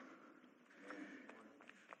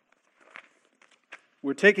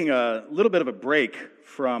We're taking a little bit of a break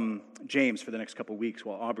from James for the next couple weeks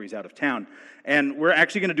while Aubrey's out of town. And we're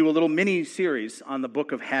actually going to do a little mini-series on the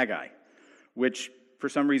book of Haggai, which for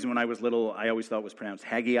some reason when I was little, I always thought was pronounced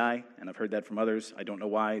Haggai, and I've heard that from others. I don't know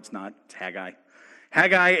why. It's not. It's Haggai.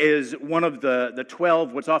 Haggai is one of the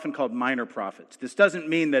 12, what's often called minor prophets. This doesn't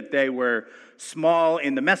mean that they were small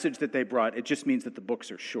in the message that they brought. It just means that the books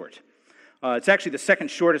are short. It's actually the second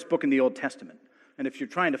shortest book in the Old Testament. And if you're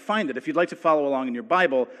trying to find it, if you'd like to follow along in your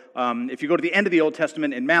Bible, if you go to the end of the Old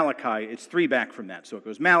Testament in Malachi, it's 3 back from that. So it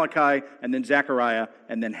goes Malachi, and then Zechariah,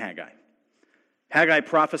 and then Haggai. Haggai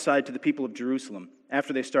prophesied to the people of Jerusalem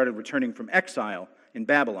after they started returning from exile in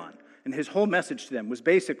Babylon. And his whole message to them was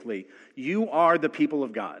basically, you are the people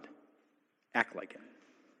of God. Act like it.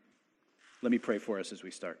 Let me pray for us as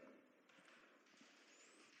we start.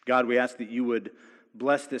 God, we ask that you would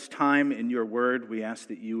bless this time in your word. We ask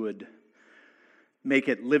that you would make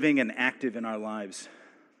it living and active in our lives,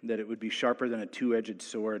 that it would be sharper than a two-edged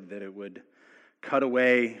sword, that it would cut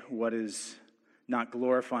away what is not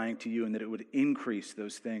glorifying to you, and that it would increase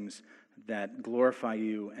those things that glorify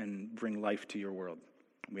you and bring life to your world.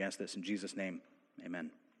 We ask this in Jesus' name.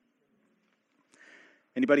 Amen.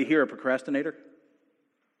 Anybody here a procrastinator?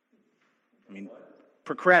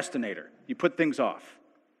 Procrastinator. You put things off.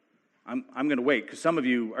 I'm going to wait, because some of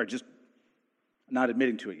you are just not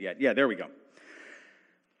admitting to it yet. Yeah, there we go.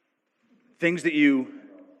 Things that you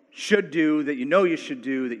should do, that you know you should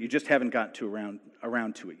do, that you just haven't got to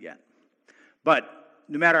around to it yet. But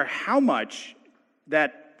no matter how much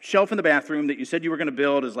that shelf in the bathroom that you said you were going to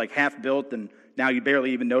build is like half built and now you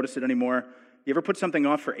barely even notice it anymore, you ever put something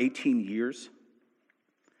off for 18 years?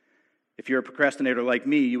 If you're a procrastinator like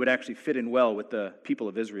me, you would actually fit in well with the people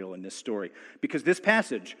of Israel in this story. Because this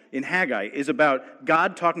passage in Haggai is about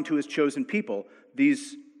God talking to his chosen people,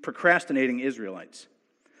 these procrastinating Israelites.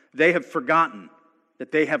 They have forgotten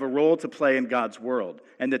that they have a role to play in God's world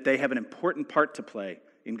and that they have an important part to play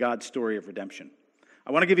in God's story of redemption.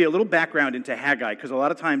 I want to give you a little background into Haggai because a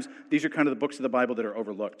lot of times these are kind of the books of the Bible that are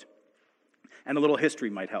overlooked. And a little history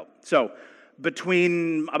might help. So,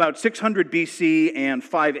 between about 600 BC and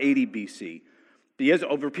 580 BC,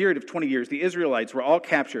 over a period of 20 years, the Israelites were all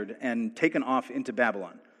captured and taken off into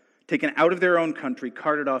Babylon, taken out of their own country,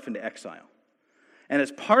 carted off into exile. And as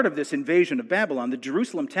part of this invasion of Babylon, the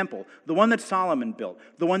Jerusalem temple, the one that Solomon built,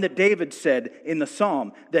 the one that David said in the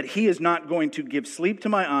psalm, that he is not going to give sleep to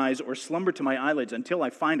my eyes or slumber to my eyelids until I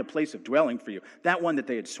find a place of dwelling for you. That one that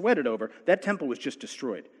they had sweated over, that temple was just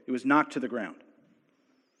destroyed. It was knocked to the ground.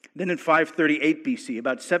 Then in 538 BC,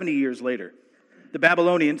 about 70 years later, the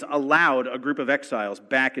Babylonians allowed a group of exiles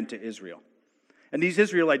back into Israel. And these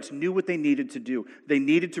Israelites knew what they needed to do. They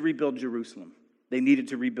needed to rebuild Jerusalem. They needed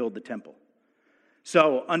to rebuild the temple.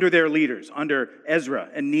 So, under their leaders, under Ezra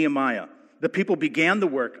and Nehemiah, the people began the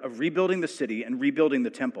work of rebuilding the city and rebuilding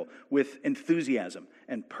the temple with enthusiasm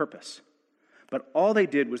and purpose. But all they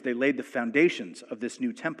did was they laid the foundations of this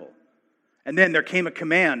new temple. And then there came a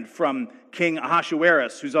command from King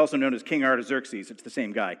Ahasuerus, who's also known as King Artaxerxes. It's the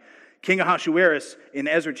same guy. King Ahasuerus in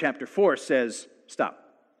Ezra chapter 4 says, stop.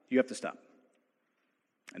 You have to stop.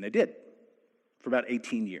 And they did for about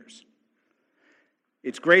 18 years.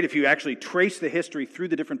 It's great if you actually trace the history through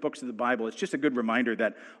the different books of the Bible. It's just a good reminder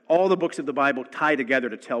that all the books of the Bible tie together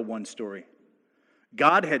to tell one story.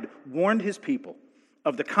 God had warned his people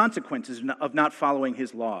of the consequences of not following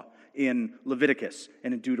his law in Leviticus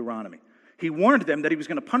and in Deuteronomy. He warned them that he was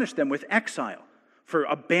going to punish them with exile for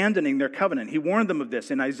abandoning their covenant. He warned them of this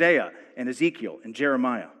in Isaiah and Ezekiel and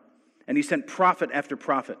Jeremiah. And he sent prophet after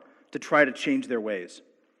prophet to try to change their ways.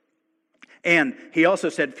 And he also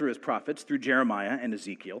said through his prophets, through Jeremiah and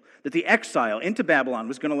Ezekiel, that the exile into Babylon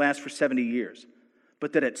was going to last for 70 years,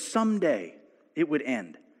 but that at some day it would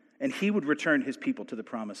end, and he would return his people to the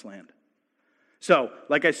promised land. So,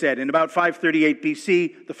 like I said, in about 538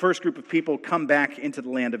 BC, the first group of people come back into the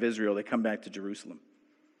land of Israel. They come back to Jerusalem.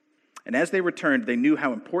 And as they returned, they knew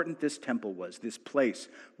how important this temple was, this place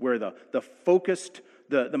where the focused,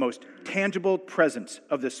 the most tangible presence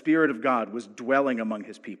of the Spirit of God was dwelling among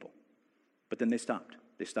his people. But then they stopped.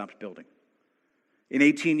 They stopped building. In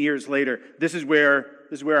 18 years later, this is where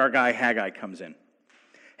our guy Haggai comes in.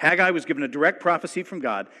 Haggai was given a direct prophecy from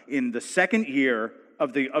God in the second year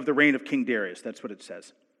of the reign of King Darius. That's what it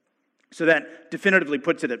says. So that definitively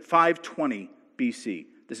puts it at 520 BC.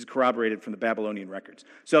 This is corroborated from the Babylonian records.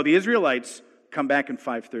 So the Israelites come back in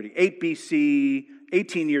 538 BC,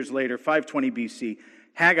 18 years later, 520 BC.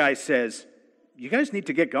 Haggai says, you guys need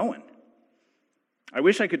to get going. I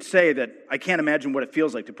wish I could say that I can't imagine what it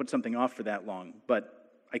feels like to put something off for that long,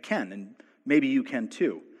 but I can, and maybe you can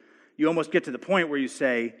too. You almost get to the point where you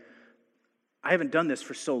say, I haven't done this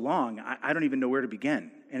for so long, I don't even know where to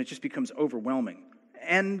begin. And it just becomes overwhelming.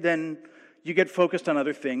 And then you get focused on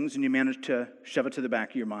other things and you manage to shove it to the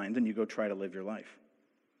back of your mind and you go try to live your life.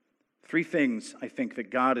 3 things I think that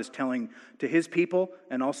God is telling to his people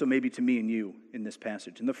and also maybe to me and you in this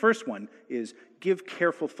passage. And the first one is give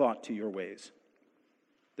careful thought to your ways.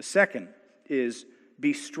 The second is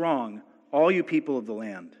be strong, all you people of the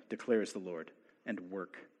land, declares the Lord, and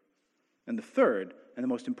work. And the third, and the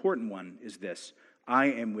most important one, is this: I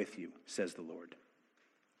am with you, says the Lord.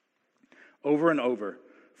 Over and over,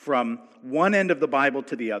 from one end of the Bible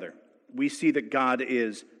to the other, we see that God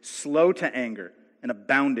is slow to anger and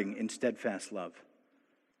abounding in steadfast love.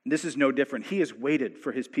 And this is no different. He has waited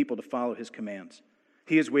for his people to follow his commands.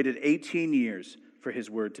 He has waited 18 years for his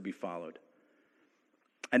word to be followed.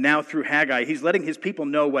 And now through Haggai, he's letting his people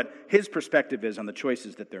know what his perspective is on the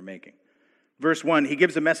choices that they're making. Verse 1, he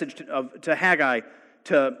gives a message to Haggai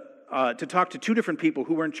to talk to 2 different people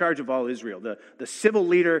who were in charge of all Israel, the civil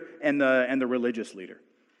leader and the religious leader.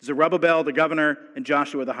 Zerubbabel, the governor, and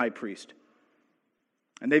Joshua, the high priest.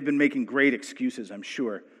 And they've been making great excuses, I'm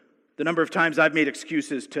sure. The number of times I've made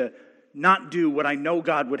excuses to not do what I know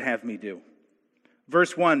God would have me do.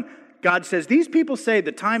 Verse 1, God says, these people say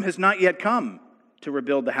the time has not yet come to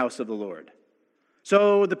rebuild the house of the Lord.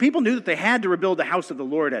 So the people knew that they had to rebuild the house of the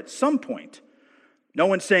Lord at some point. No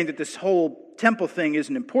one's saying that this whole temple thing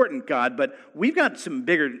isn't important, God, but we've got some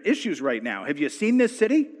bigger issues right now. Have you seen this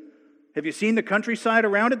city? Have you seen the countryside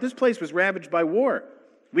around it? This place was ravaged by war.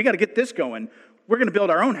 We got to get this going. We're going to build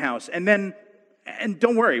our own house, and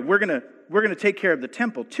don't worry, we're going to take care of the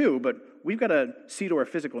temple too, but we've got to see to our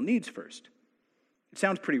physical needs first. It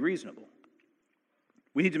sounds pretty reasonable.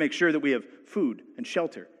 We need to make sure that we have food and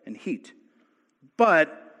shelter and heat.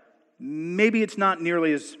 But maybe it's not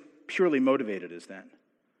nearly as purely motivated as that.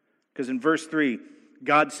 Because in verse 3,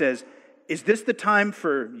 God says, is this the time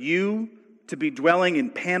for you to be dwelling in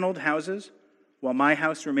paneled houses while my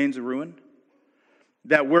house remains a ruin?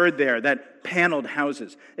 That word there, that paneled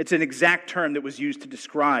houses, it's an exact term that was used to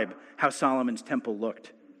describe how Solomon's temple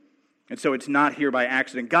looked. And so it's not here by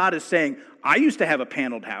accident. God is saying, I used to have a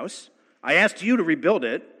paneled house. I asked you to rebuild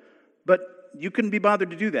it, but you couldn't be bothered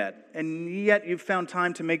to do that. And yet you've found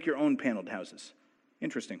time to make your own paneled houses.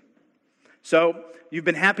 Interesting. So you've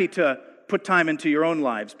been happy to put time into your own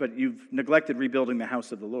lives, but you've neglected rebuilding the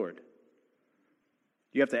house of the Lord.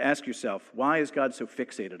 You have to ask yourself, why is God so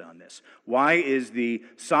fixated on this? Why is the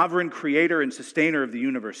sovereign creator and sustainer of the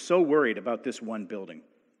universe so worried about this one building?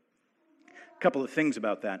 A couple of things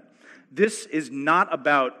about that. This is not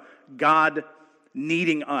about God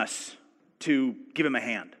needing us to give him a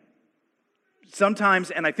hand.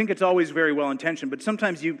 Sometimes, and I think it's always very well-intentioned, but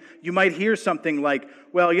sometimes you might hear something like,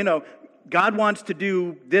 well, God wants to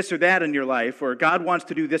do this or that in your life, or God wants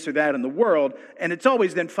to do this or that in the world, and it's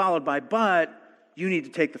always then followed by, but you need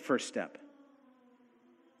to take the first step.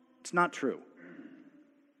 It's not true.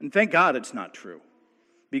 And thank God it's not true,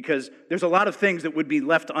 because there's a lot of things that would be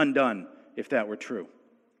left undone if that were true.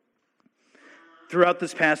 Throughout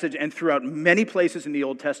this passage and throughout many places in the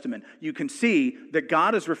Old Testament, you can see that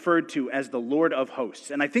God is referred to as the Lord of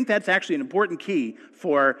hosts. And I think that's actually an important key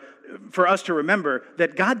for us to remember,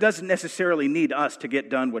 that God doesn't necessarily need us to get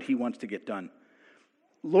done what he wants to get done.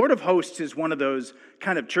 Lord of hosts is one of those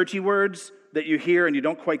kind of churchy words that you hear and you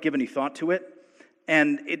don't quite give any thought to it.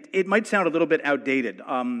 And it might sound a little bit outdated.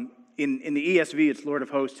 In the ESV, it's Lord of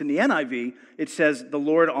hosts. In the NIV, it says the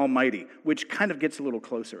Lord Almighty, which kind of gets a little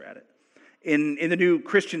closer at it. In the New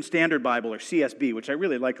Christian Standard Bible, or CSB, which I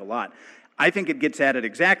really like a lot, I think it gets at it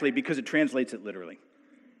exactly because it translates it literally.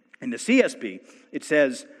 In the CSB, it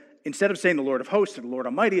says, instead of saying the Lord of hosts or the Lord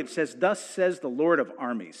Almighty, it says, thus says the Lord of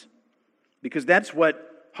armies. Because that's what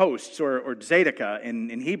hosts, or Tzedakah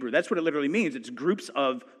in Hebrew, that's what it literally means. It's groups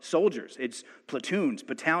of soldiers. It's platoons,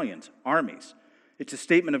 battalions, armies. It's a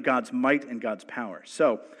statement of God's might and God's power.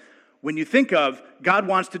 So when you think of God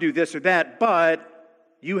wants to do this or that, but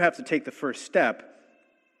you have to take the first step,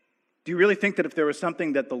 do you really think that if there was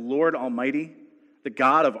something that the Lord Almighty, the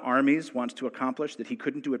God of armies, wants to accomplish, that he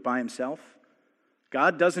couldn't do it by himself?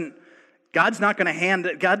 God doesn't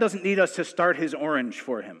need us to start his orange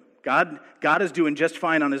for him. God is doing just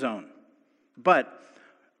fine on his own. But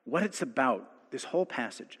what it's about, this whole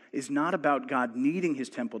passage, is not about God needing his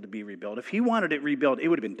temple to be rebuilt. If he wanted it rebuilt, it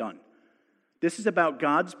would have been done. This is about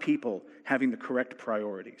God's people having the correct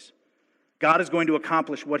priorities. God is going to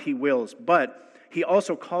accomplish what he wills, but he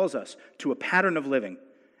also calls us to a pattern of living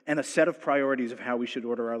and a set of priorities of how we should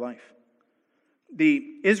order our life. The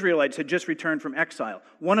Israelites had just returned from exile.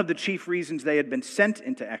 One of the chief reasons they had been sent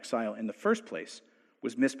into exile in the first place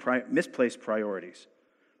was misplaced priorities.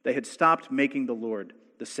 They had stopped making the Lord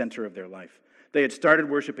the center of their life. They had started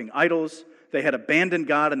worshiping idols. They had abandoned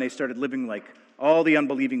God, and they started living like all the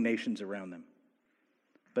unbelieving nations around them.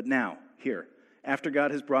 But now, here, after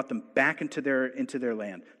God has brought them back into their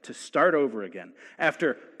land to start over again,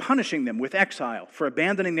 after punishing them with exile for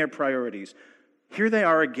abandoning their priorities, here they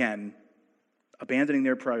are again, abandoning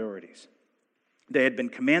their priorities. They had been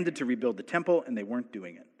commanded to rebuild the temple, and they weren't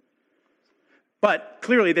doing it. But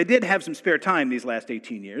clearly, they did have some spare time these last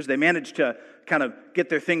 18 years. They managed to kind of get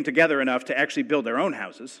their thing together enough to actually build their own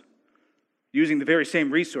houses, using the very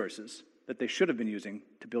same resources that they should have been using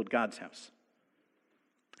to build God's house.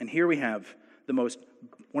 And here we have one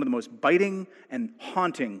of the most biting and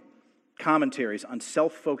haunting commentaries on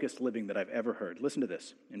self-focused living that I've ever heard. Listen to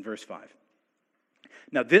this in verse 5.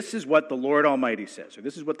 Now, this is what the Lord Almighty says, or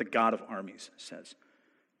this is what the God of armies says.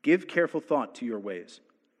 Give careful thought to your ways.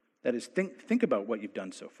 That is, think about what you've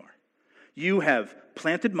done so far. You have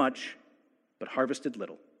planted much, but harvested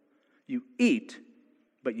little. You eat,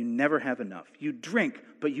 but you never have enough. You drink,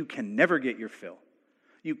 but you can never get your fill.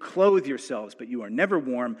 You clothe yourselves, but you are never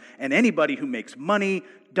warm. And anybody who makes money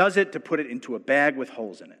does it to put it into a bag with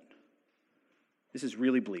holes in it. This is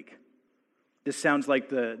really bleak. This sounds like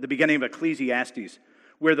the beginning of Ecclesiastes,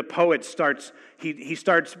 where the poet starts, he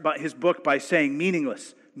starts his book by saying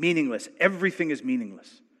meaningless, meaningless. Everything is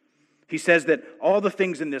meaningless. He says that all the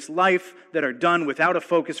things in this life that are done without a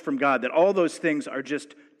focus from God, that all those things are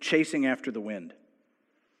just chasing after the wind.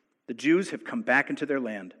 The Jews have come back into their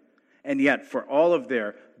land, and yet for all of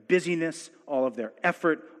their busyness, all of their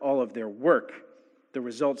effort, all of their work, the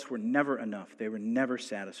results were never enough. They were never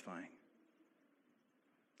satisfying.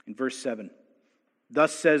 In verse 7,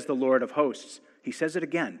 thus says the Lord of hosts. He says it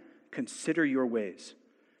again, consider your ways.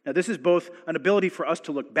 Now this is both an ability for us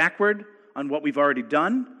to look backward on what we've already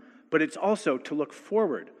done, but it's also to look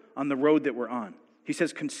forward on the road that we're on. He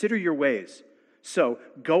says, consider your ways. So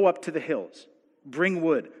go up to the hills, bring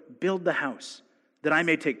wood, build the house, that I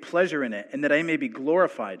may take pleasure in it, and that I may be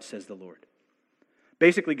glorified, says the Lord.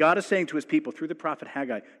 Basically, God is saying to his people through the prophet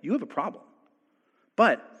Haggai, you have a problem.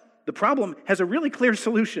 But the problem has a really clear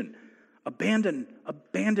solution. Abandon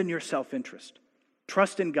your self-interest.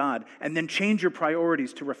 Trust in God, and then change your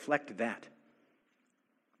priorities to reflect that.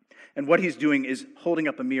 And what he's doing is holding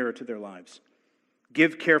up a mirror to their lives.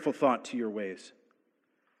 Give careful thought to your ways.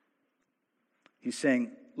 He's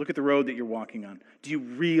saying, look at the road that you're walking on. Do you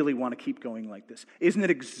really want to keep going like this? Isn't it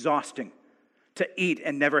exhausting to eat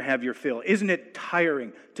and never have your fill? Isn't it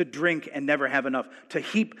tiring to drink and never have enough? To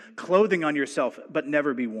heap clothing on yourself but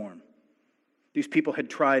never be warm? These people had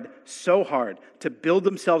tried so hard to build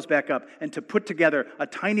themselves back up and to put together a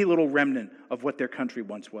tiny little remnant of what their country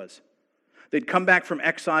once was. They'd come back from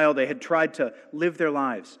exile. They had tried to live their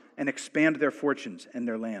lives and expand their fortunes and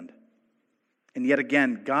their land. And yet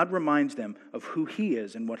again, God reminds them of who he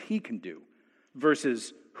is and what he can do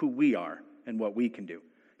versus who we are and what we can do.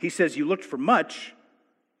 He says, you looked for much,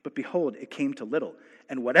 but behold, it came to little.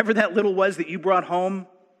 And whatever that little was that you brought home,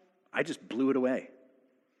 I just blew it away.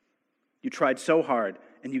 You tried so hard,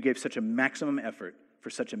 and you gave such a maximum effort for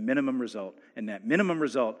such a minimum result. And that minimum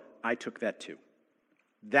result, I took that too.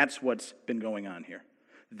 That's what's been going on here.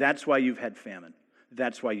 That's why you've had famine.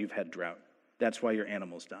 That's why you've had drought. That's why your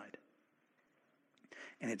animals died.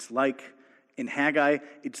 And it's like, in Haggai,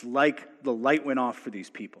 it's like the light went off for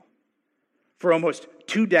these people. For almost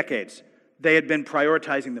 2 decades, they had been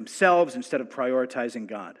prioritizing themselves instead of prioritizing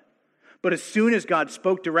God. But as soon as God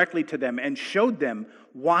spoke directly to them and showed them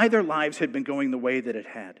why their lives had been going the way that it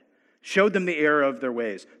had, showed them the error of their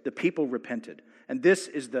ways, the people repented. And this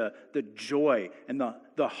is the joy and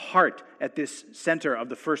the heart at this center of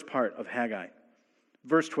the first part of Haggai.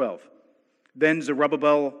 Verse 12, then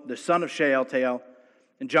Zerubbabel, the son of Shealtiel,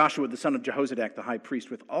 and Joshua, the son of Jehozadak, the high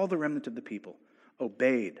priest, with all the remnant of the people,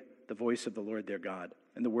 obeyed the voice of the Lord their God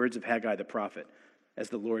and the words of Haggai the prophet, as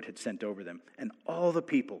the Lord had sent over them. And all the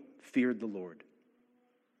people feared the Lord.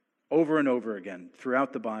 Over and over again,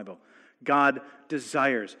 throughout the Bible, God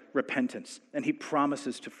desires repentance, and he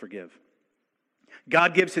promises to forgive.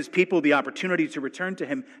 God gives his people the opportunity to return to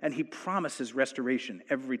him, and he promises restoration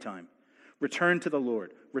every time. Return to the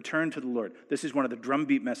Lord. Return to the Lord. This is one of the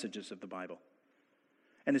drumbeat messages of the Bible.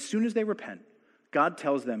 And as soon as they repent, God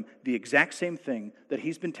tells them the exact same thing that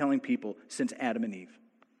he's been telling people since Adam and Eve.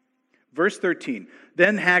 Verse 13,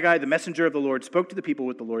 then Haggai, the messenger of the Lord, spoke to the people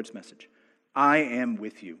with the Lord's message. I am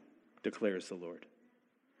with you, declares the Lord.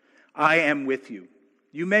 I am with you.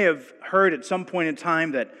 You may have heard at some point in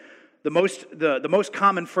time that the most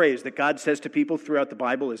common phrase that God says to people throughout the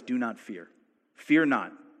Bible is do not fear. Fear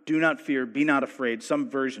not. Do not fear. Be not afraid. Some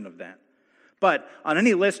version of that. But on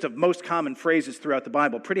any list of most common phrases throughout the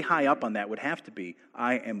Bible, pretty high up on that would have to be,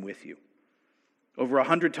 I am with you. Over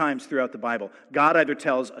 100 times throughout the Bible, God either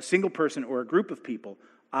tells a single person or a group of people,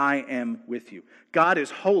 I am with you. God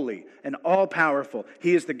is holy and all-powerful.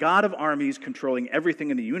 He is the God of armies controlling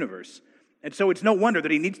everything in the universe. And so it's no wonder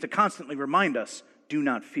that he needs to constantly remind us, do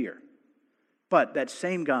not fear. But that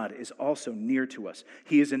same God is also near to us.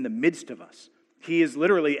 He is in the midst of us. He is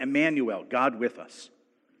literally Emmanuel, God with us.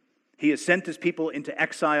 He has sent his people into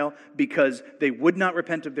exile because they would not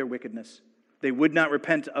repent of their wickedness. They would not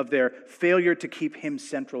repent of their failure to keep him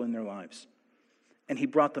central in their lives. And he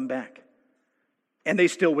brought them back. And they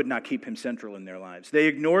still would not keep him central in their lives. They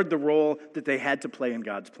ignored the role that they had to play in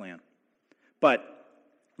God's plan. But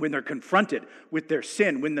when they're confronted with their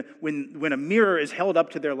sin, when a mirror is held up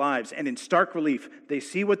to their lives, and in stark relief, they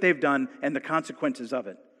see what they've done and the consequences of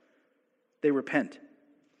it, they repent.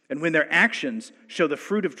 And when their actions show the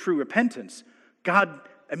fruit of true repentance, God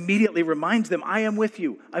immediately reminds them, I am with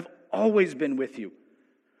you. I've always been with you.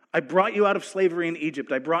 I brought you out of slavery in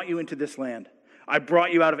Egypt. I brought you into this land. I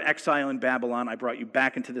brought you out of exile in Babylon. I brought you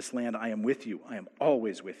back into this land. I am with you. I am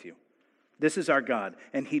always with you. This is our God,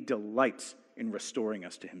 and he delights in restoring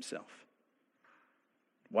us to himself.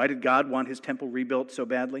 Why did God want his temple rebuilt so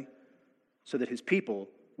badly? So that his people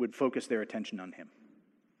would focus their attention on him.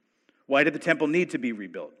 Why did the temple need to be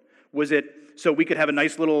rebuilt? Was it so we could have a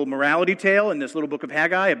nice little morality tale in this little book of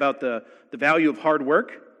Haggai about the value of hard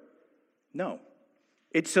work? No.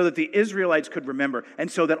 It's so that the Israelites could remember, and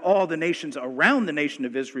so that all the nations around the nation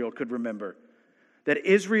of Israel could remember that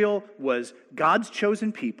Israel was God's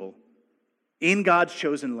chosen people in God's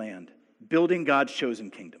chosen land, building God's chosen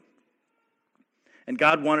kingdom. And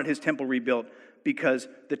God wanted his temple rebuilt because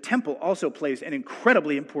the temple also plays an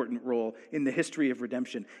incredibly important role in the history of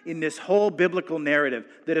redemption, in this whole biblical narrative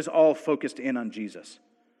that is all focused in on Jesus.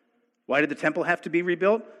 Why did the temple have to be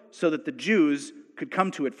rebuilt? So that the Jews could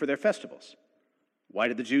come to it for their festivals. Why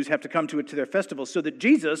did the Jews have to come to it to their festivals? So that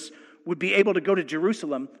Jesus would be able to go to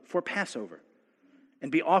Jerusalem for Passover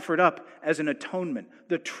and be offered up as an atonement,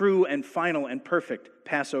 the true and final and perfect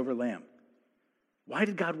Passover lamb. Why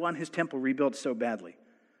did God want his temple rebuilt so badly?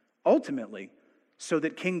 Ultimately, so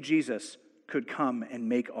that King Jesus could come and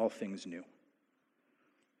make all things new.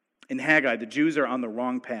 In Haggai, the Jews are on the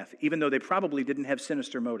wrong path, even though they probably didn't have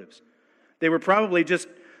sinister motives. They were probably just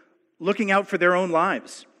looking out for their own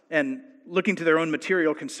lives and looking to their own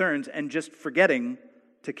material concerns and just forgetting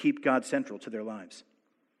to keep God central to their lives.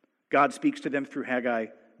 God speaks to them through Haggai.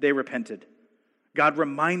 They repented. God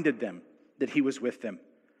reminded them that he was with them,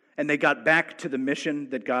 and they got back to the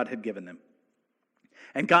mission that God had given them.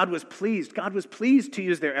 And God was pleased. God was pleased to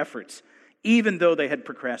use their efforts, even though they had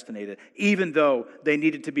procrastinated, even though they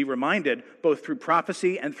needed to be reminded, both through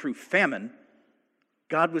prophecy and through famine.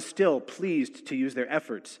 God was still pleased to use their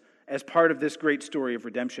efforts as part of this great story of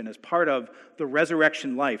redemption, as part of the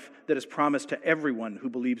resurrection life that is promised to everyone who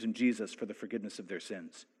believes in Jesus for the forgiveness of their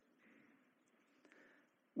sins.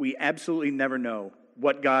 We absolutely never know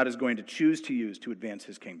what God is going to choose to use to advance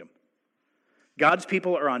his kingdom. God's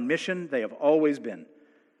people are on mission. They have always been.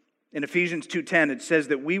 In Ephesians 2:10, it says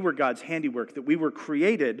that we were God's handiwork, that we were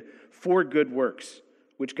created for good works,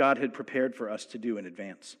 which God had prepared for us to do in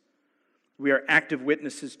advance. We are active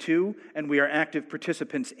witnesses to, and we are active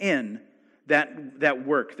participants in that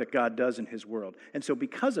work that God does in his world. And so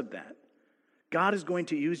because of that, God is going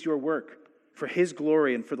to use your work for his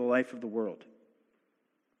glory and for the life of the world,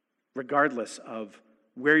 regardless of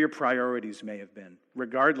where your priorities may have been,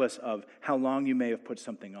 regardless of how long you may have put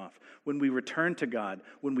something off. When we return to God,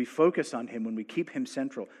 when we focus on him, when we keep him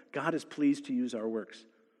central, God is pleased to use our works,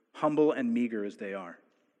 humble and meager as they are.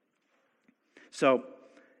 So,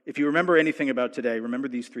 if you remember anything about today, remember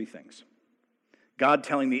these three things. God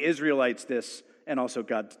telling the Israelites this, and also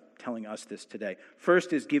God telling us this today.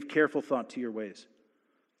 First is give careful thought to your ways.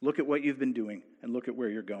 Look at what you've been doing and look at where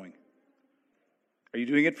you're going. Are you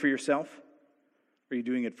doing it for yourself? Or are you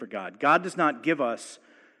doing it for God? God does not give us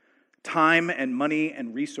time and money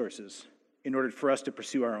and resources in order for us to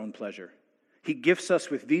pursue our own pleasure. He gifts us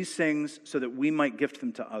with these things so that we might gift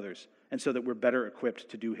them to others and so that we're better equipped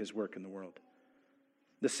to do his work in the world.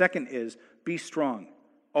 The second is, be strong,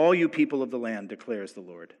 all you people of the land, declares the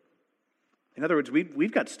Lord. In other words,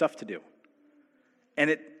 we've got stuff to do.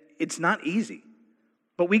 And it's not easy.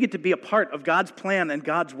 But we get to be a part of God's plan and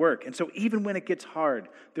God's work. And so even when it gets hard,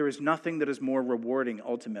 there is nothing that is more rewarding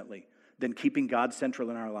ultimately than keeping God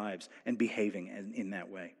central in our lives and behaving in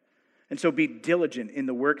that way. And so be diligent in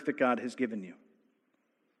the work that God has given you.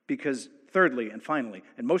 Because thirdly and finally,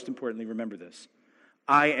 and most importantly, remember this,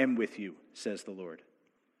 I am with you, says the Lord.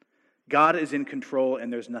 God is in control,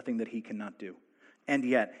 and there's nothing that he cannot do. And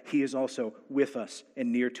yet, he is also with us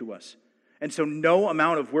and near to us. And so no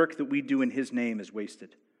amount of work that we do in his name is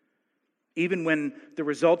wasted. Even when the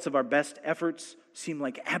results of our best efforts seem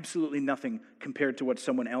like absolutely nothing compared to what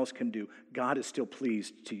someone else can do, God is still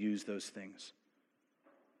pleased to use those things.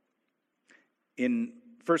 In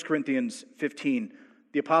 1 Corinthians 15,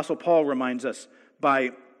 the Apostle Paul reminds us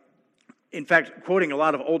by, in fact, quoting a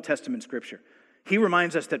lot of Old Testament scripture, he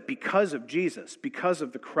reminds us that because of Jesus, because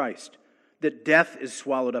of the Christ, that death is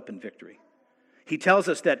swallowed up in victory. He tells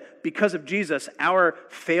us that because of Jesus, our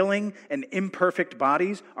failing and imperfect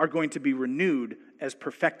bodies are going to be renewed as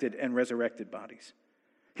perfected and resurrected bodies.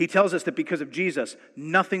 He tells us that because of Jesus,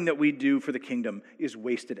 nothing that we do for the kingdom is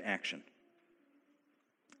wasted action.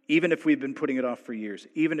 Even if we've been putting it off for years,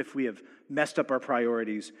 even if we have messed up our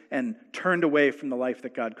priorities and turned away from the life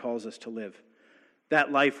that God calls us to live,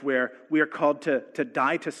 that life where we are called to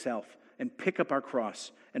die to self and pick up our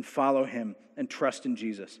cross and follow him and trust in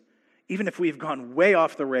Jesus. Even if we've gone way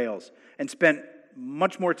off the rails and spent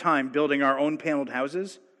much more time building our own paneled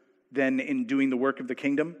houses than in doing the work of the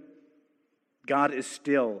kingdom, God is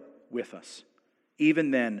still with us.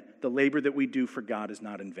 Even then, the labor that we do for God is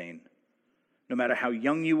not in vain. No matter how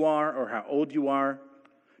young you are or how old you are,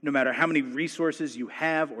 no matter how many resources you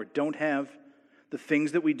have or don't have, the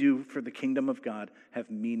things that we do for the kingdom of God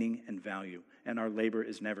have meaning and value, and our labor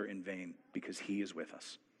is never in vain because he is with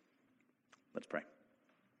us. Let's pray.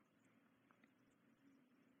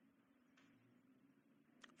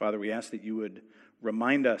 Father, we ask that you would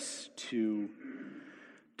remind us to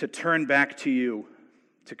turn back to you,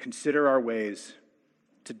 to consider our ways,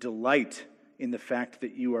 to delight in the fact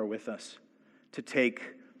that you are with us, to take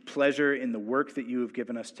pleasure in the work that you have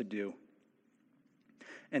given us to do,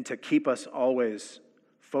 and to keep us always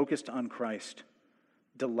focused on Christ,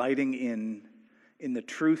 delighting in the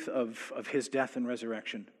truth of his death and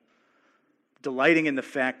resurrection, delighting in the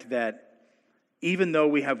fact that even though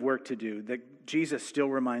we have work to do, that Jesus still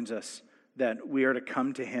reminds us that we are to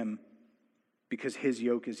come to him because his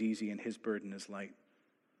yoke is easy and his burden is light.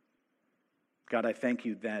 God, I thank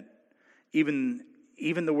you that even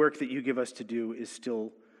the work that you give us to do is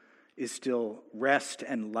still rest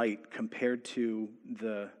and light compared to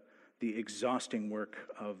the exhausting work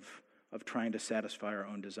of trying to satisfy our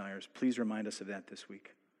own desires. Please remind us of that this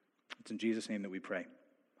week. It's in Jesus' name that we pray.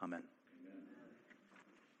 Amen.